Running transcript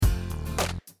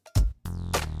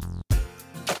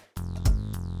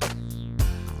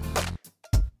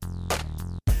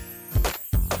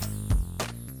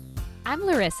I'm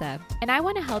Larissa, and I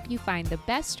want to help you find the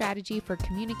best strategy for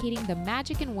communicating the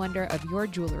magic and wonder of your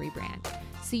jewelry brand,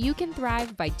 so you can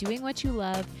thrive by doing what you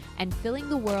love and filling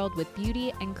the world with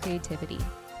beauty and creativity.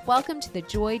 Welcome to the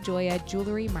Joy Joya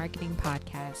Jewelry Marketing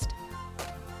Podcast.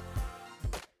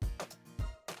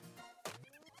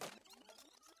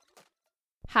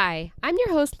 Hi, I'm your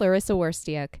host, Larissa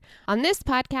Werstiuk. On this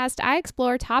podcast, I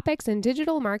explore topics in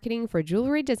digital marketing for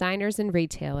jewelry designers and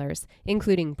retailers,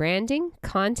 including branding,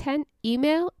 content,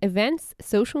 email, events,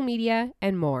 social media,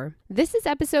 and more. This is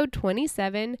episode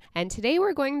 27, and today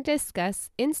we're going to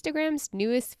discuss Instagram's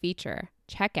newest feature,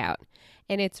 Checkout,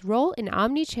 and its role in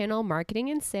omni-channel marketing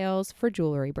and sales for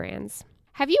jewelry brands.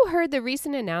 Have you heard the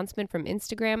recent announcement from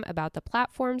Instagram about the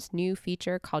platform's new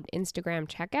feature called Instagram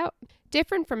Checkout?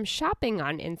 Different from shopping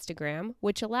on Instagram,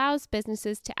 which allows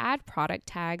businesses to add product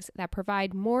tags that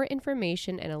provide more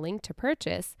information and a link to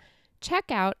purchase,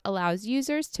 Checkout allows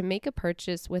users to make a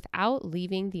purchase without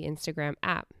leaving the Instagram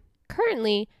app.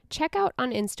 Currently, Checkout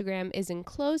on Instagram is in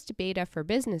closed beta for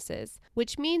businesses,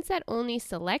 which means that only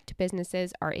select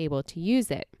businesses are able to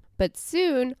use it. But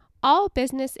soon, all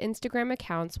business Instagram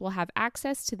accounts will have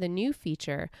access to the new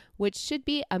feature, which should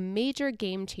be a major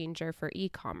game changer for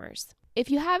e-commerce.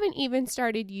 If you haven't even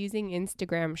started using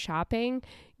Instagram shopping,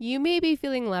 you may be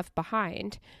feeling left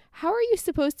behind. How are you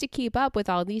supposed to keep up with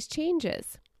all these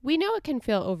changes? We know it can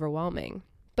feel overwhelming.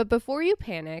 But before you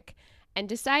panic and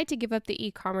decide to give up the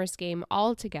e-commerce game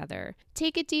altogether,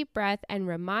 take a deep breath and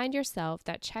remind yourself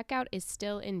that Checkout is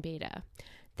still in beta.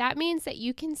 That means that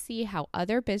you can see how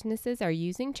other businesses are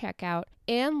using Checkout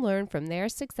and learn from their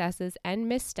successes and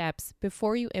missteps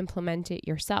before you implement it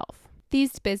yourself.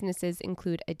 These businesses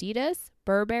include Adidas,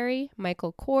 Burberry,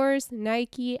 Michael Kors,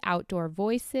 Nike, Outdoor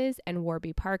Voices, and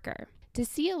Warby Parker. To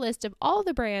see a list of all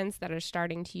the brands that are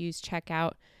starting to use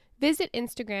Checkout, visit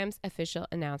Instagram's official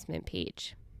announcement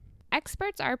page.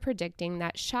 Experts are predicting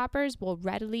that shoppers will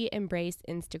readily embrace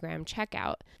Instagram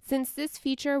Checkout, since this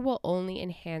feature will only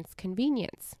enhance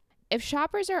convenience. If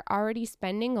shoppers are already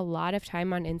spending a lot of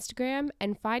time on Instagram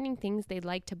and finding things they'd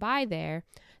like to buy there,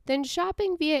 then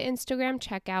shopping via Instagram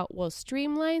Checkout will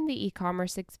streamline the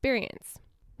e-commerce experience.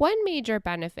 One major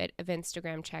benefit of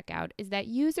Instagram Checkout is that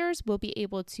users will be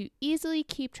able to easily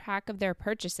keep track of their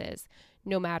purchases,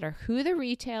 no matter who the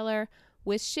retailer,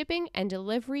 with shipping and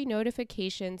delivery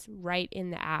notifications right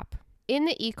in the app. In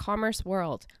the e-commerce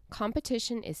world,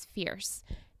 competition is fierce,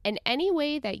 and any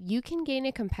way that you can gain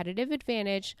a competitive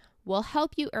advantage will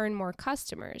help you earn more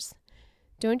customers.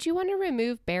 Don't you want to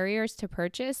remove barriers to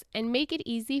purchase and make it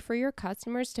easy for your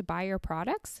customers to buy your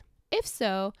products? If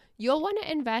so, you'll want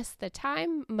to invest the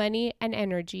time, money, and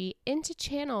energy into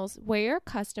channels where your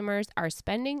customers are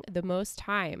spending the most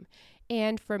time.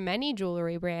 And for many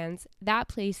jewelry brands, that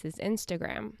place is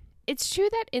Instagram. It's true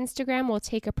that Instagram will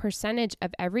take a percentage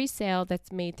of every sale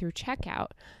that's made through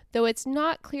Checkout, though it's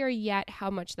not clear yet how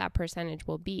much that percentage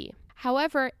will be.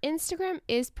 However, Instagram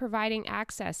is providing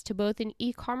access to both an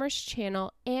e-commerce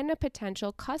channel and a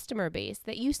potential customer base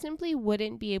that you simply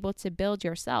wouldn't be able to build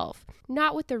yourself,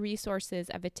 not with the resources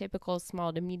of a typical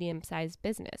small to medium-sized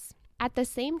business. At the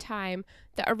same time,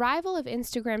 the arrival of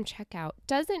Instagram Checkout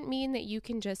doesn't mean that you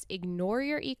can just ignore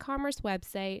your e-commerce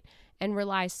website and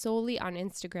rely solely on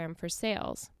Instagram for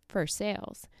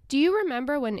sales. Do you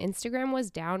remember when Instagram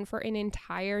was down for an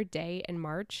entire day in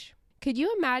March? Could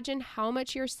you imagine how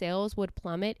much your sales would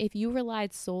plummet if you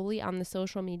relied solely on the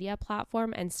social media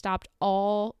platform and stopped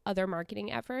all other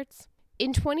marketing efforts?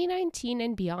 In 2019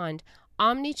 and beyond,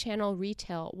 omni-channel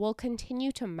retail will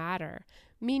continue to matter,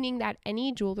 meaning that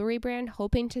any jewelry brand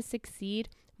hoping to succeed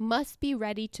must be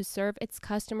ready to serve its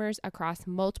customers across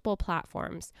multiple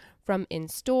platforms, from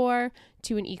in-store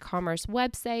to an e-commerce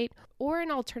website or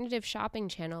an alternative shopping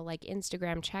channel like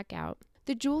Instagram Checkout.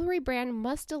 The jewelry brand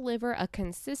must deliver a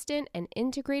consistent and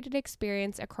integrated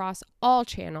experience across all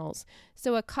channels,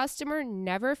 so a customer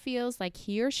never feels like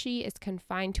he or she is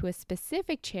confined to a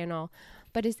specific channel,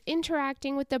 but is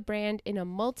interacting with the brand in a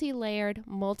multi-layered,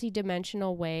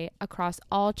 multi-dimensional way across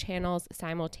all channels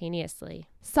simultaneously.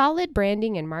 Solid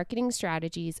branding and marketing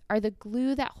strategies are the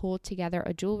glue that hold together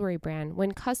a jewelry brand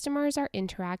when customers are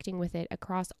interacting with it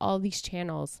across all these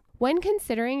channels. When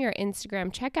considering your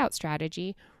Instagram checkout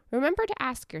strategy, remember to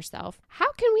ask yourself,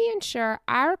 how can we ensure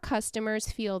our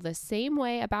customers feel the same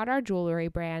way about our jewelry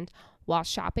brand while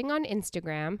shopping on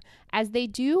Instagram as they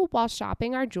do while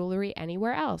shopping our jewelry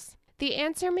anywhere else? The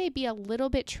answer may be a little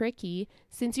bit tricky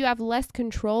since you have less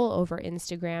control over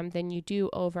Instagram than you do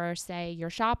over, say,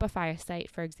 your Shopify site,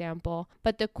 for example,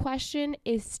 but the question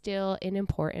is still an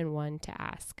important one to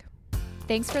ask.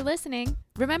 Thanks for listening.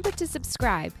 Remember to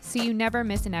subscribe so you never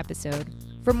miss an episode.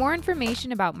 For more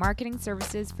information about marketing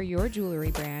services for your jewelry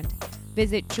brand,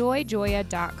 visit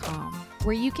joyjoya.com,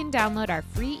 where you can download our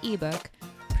free ebook,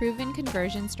 Proven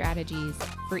Conversion Strategies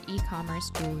for E-commerce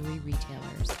Jewelry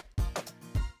Retailers.